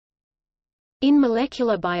In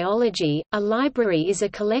molecular biology, a library is a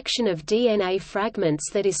collection of DNA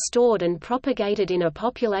fragments that is stored and propagated in a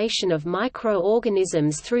population of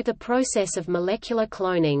microorganisms through the process of molecular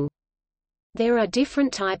cloning. There are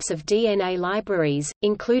different types of DNA libraries,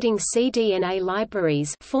 including cDNA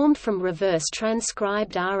libraries formed from reverse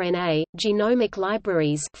transcribed RNA, genomic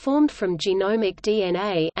libraries formed from genomic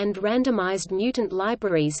DNA, and randomized mutant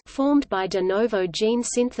libraries formed by de novo gene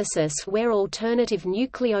synthesis where alternative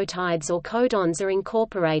nucleotides or codons are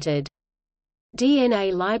incorporated.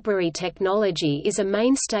 DNA library technology is a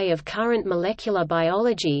mainstay of current molecular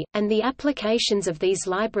biology, and the applications of these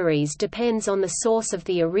libraries depends on the source of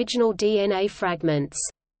the original DNA fragments.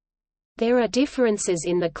 There are differences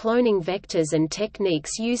in the cloning vectors and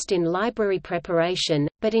techniques used in library preparation,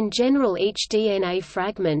 but in general each DNA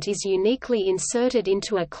fragment is uniquely inserted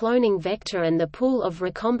into a cloning vector and the pool of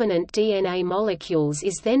recombinant DNA molecules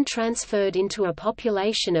is then transferred into a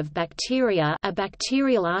population of bacteria, a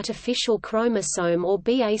bacterial artificial chromosome or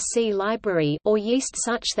BAC library, or yeast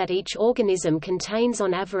such that each organism contains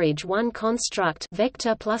on average one construct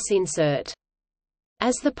vector plus insert.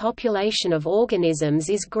 As the population of organisms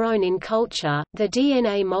is grown in culture, the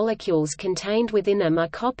DNA molecules contained within them are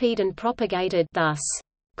copied and propagated, thus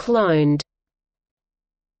cloned.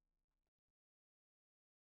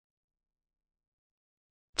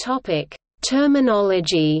 Topic: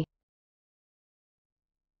 Terminology.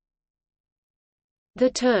 The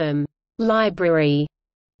term library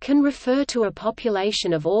can refer to a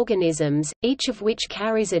population of organisms, each of which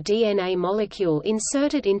carries a DNA molecule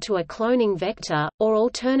inserted into a cloning vector, or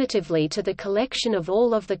alternatively to the collection of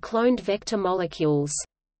all of the cloned vector molecules.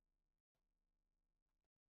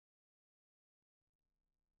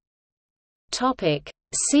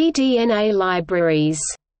 cDNA libraries.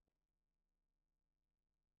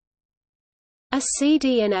 A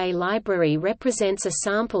cDNA library represents a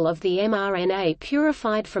sample of the mRNA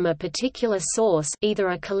purified from a particular source, either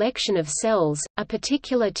a collection of cells, a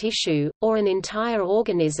particular tissue, or an entire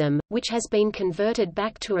organism, which has been converted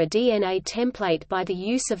back to a DNA template by the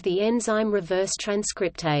use of the enzyme reverse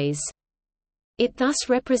transcriptase. It thus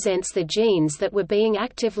represents the genes that were being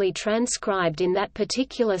actively transcribed in that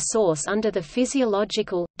particular source under the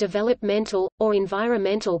physiological, developmental, or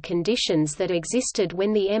environmental conditions that existed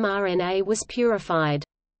when the mRNA was purified.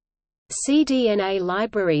 cDNA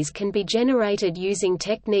libraries can be generated using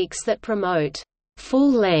techniques that promote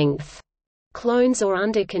full-length clones or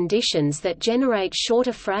under conditions that generate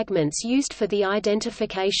shorter fragments used for the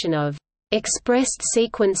identification of expressed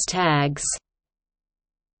sequence tags.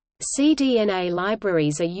 cDNA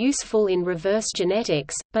libraries are useful in reverse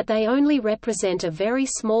genetics, but they only represent a very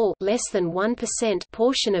small, less than 1%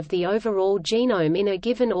 portion of the overall genome in a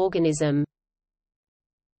given organism.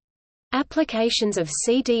 Applications of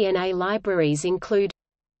cDNA libraries include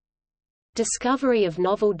discovery of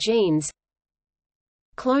novel genes,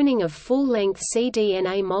 cloning of full-length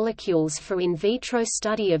cDNA molecules for in vitro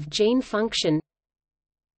study of gene function,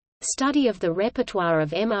 study of the repertoire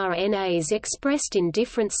of mRNAs expressed in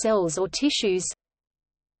different cells or tissues,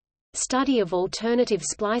 study of alternative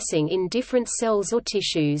splicing in different cells or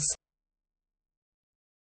tissues.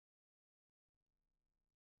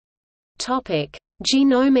 Topic: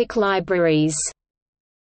 Genomic libraries.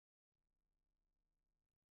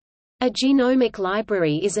 A genomic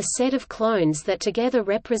library is a set of clones that together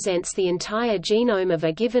represents the entire genome of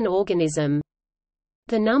a given organism.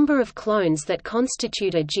 The number of clones that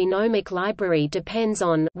constitute a genomic library depends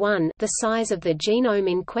on 1, the size of the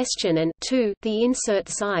genome in question and 2, the insert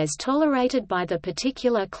size tolerated by the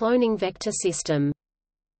particular cloning vector system.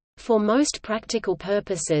 For most practical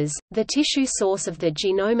purposes, the tissue source of the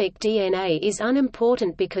genomic DNA is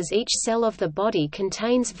unimportant because each cell of the body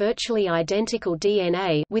contains virtually identical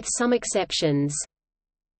DNA, with some exceptions.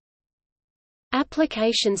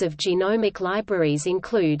 Applications of genomic libraries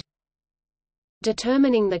include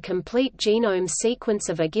determining the complete genome sequence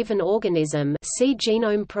of a given organism, see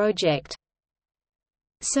Genome Project.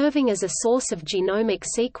 Serving as a source of genomic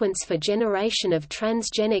sequence for generation of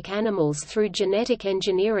transgenic animals through genetic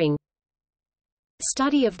engineering.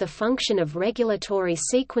 Study of the function of regulatory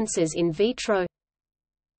sequences in vitro.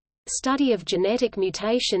 Study of genetic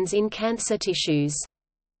mutations in cancer tissues.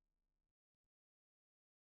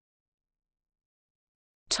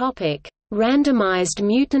 Topic: Randomized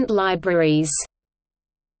mutant libraries.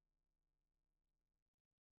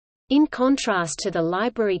 In contrast to the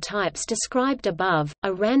library types described above, a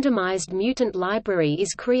randomized mutant library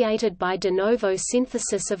is created by de novo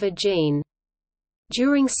synthesis of a gene.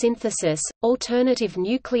 During synthesis, alternative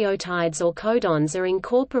nucleotides or codons are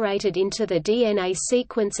incorporated into the DNA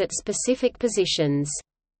sequence at specific positions.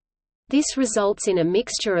 This results in a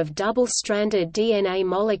mixture of double-stranded DNA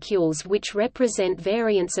molecules which represent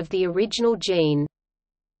variants of the original gene.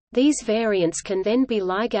 These variants can then be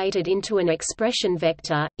ligated into an expression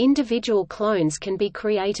vector, individual clones can be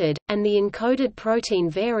created, and the encoded protein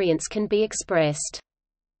variants can be expressed.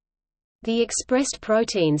 The expressed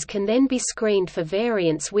proteins can then be screened for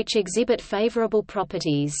variants which exhibit favorable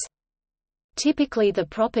properties. Typically the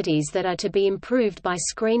properties that are to be improved by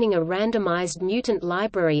screening a randomized mutant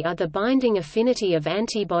library are the binding affinity of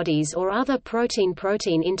antibodies or other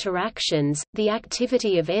protein-protein interactions, the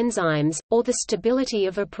activity of enzymes, or the stability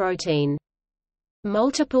of a protein.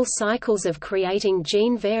 Multiple cycles of creating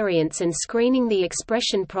gene variants and screening the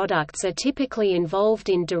expression products are typically involved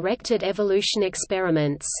in directed evolution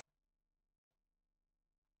experiments.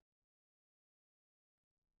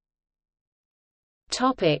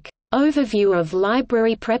 Overview of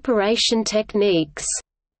library preparation techniques.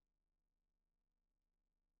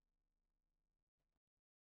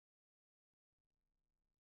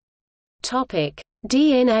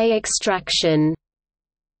 DNA extraction.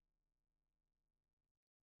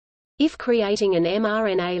 If creating an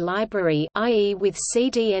mRNA library, i.e. with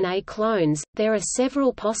cDNA clones, there are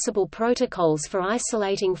several possible protocols for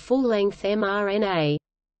isolating full-length mRNA.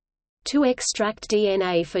 To extract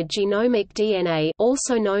DNA for genomic DNA,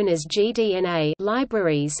 also known as gDNA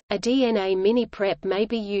libraries, a DNA mini-prep may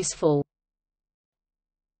be useful.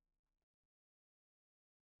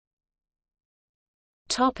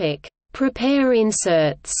 Topic: Prepare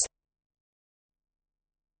inserts.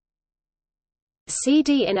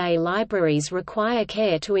 cDNA libraries require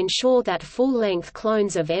care to ensure that full-length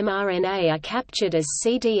clones of mRNA are captured as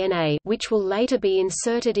cDNA, which will later be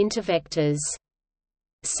inserted into vectors.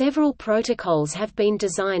 Several protocols have been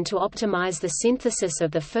designed to optimize the synthesis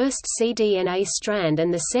of the first cDNA strand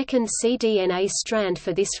and the second cDNA strand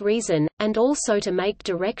for this reason, and also to make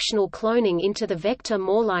directional cloning into the vector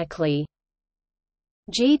more likely.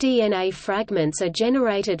 gDNA fragments are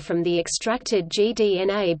generated from the extracted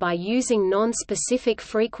gDNA by using non-specific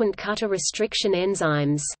frequent cutter restriction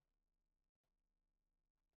enzymes.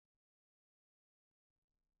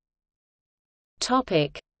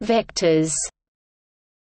 Vectors.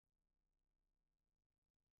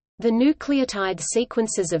 The nucleotide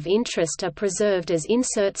sequences of interest are preserved as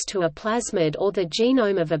inserts to a plasmid or the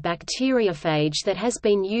genome of a bacteriophage that has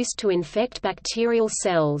been used to infect bacterial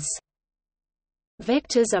cells.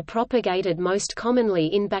 Vectors are propagated most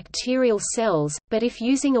commonly in bacterial cells, but if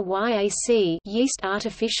using a YAC yeast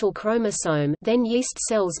artificial chromosome, then yeast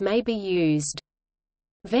cells may be used.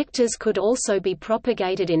 Vectors could also be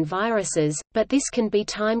propagated in viruses, but this can be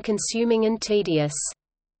time-consuming and tedious.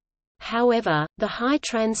 However, the high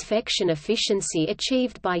transfection efficiency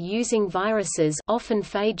achieved by using viruses, often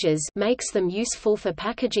phages, makes them useful for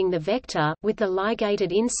packaging the vector with the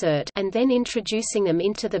ligated insert and then introducing them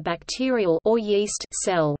into the bacterial or yeast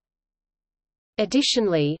cell.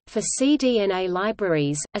 Additionally, for cDNA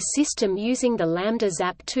libraries, a system using the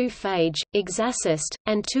lambda-ZAP2 phage, Exacist,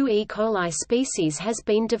 and 2 E. coli species has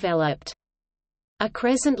been developed. A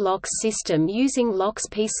crescent-LOX system using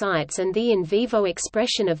LOX-P sites and the in vivo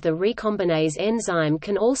expression of the recombinase enzyme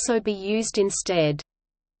can also be used instead.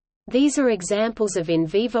 These are examples of in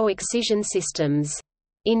vivo excision systems.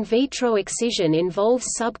 In vitro excision involves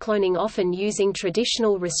subcloning, often using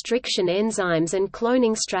traditional restriction enzymes and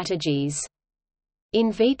cloning strategies.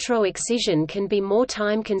 In vitro excision can be more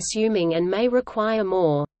time-consuming and may require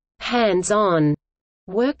more hands-on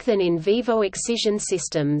work than in vivo excision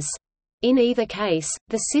systems. In either case,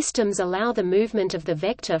 the systems allow the movement of the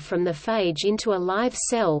vector from the phage into a live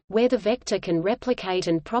cell, where the vector can replicate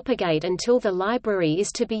and propagate until the library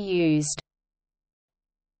is to be used.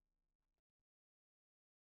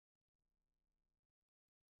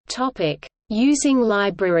 Using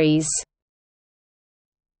libraries.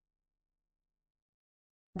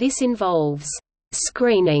 This involves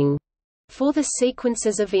screening for the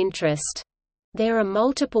sequences of interest. There are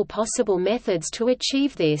multiple possible methods to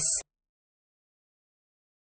achieve this.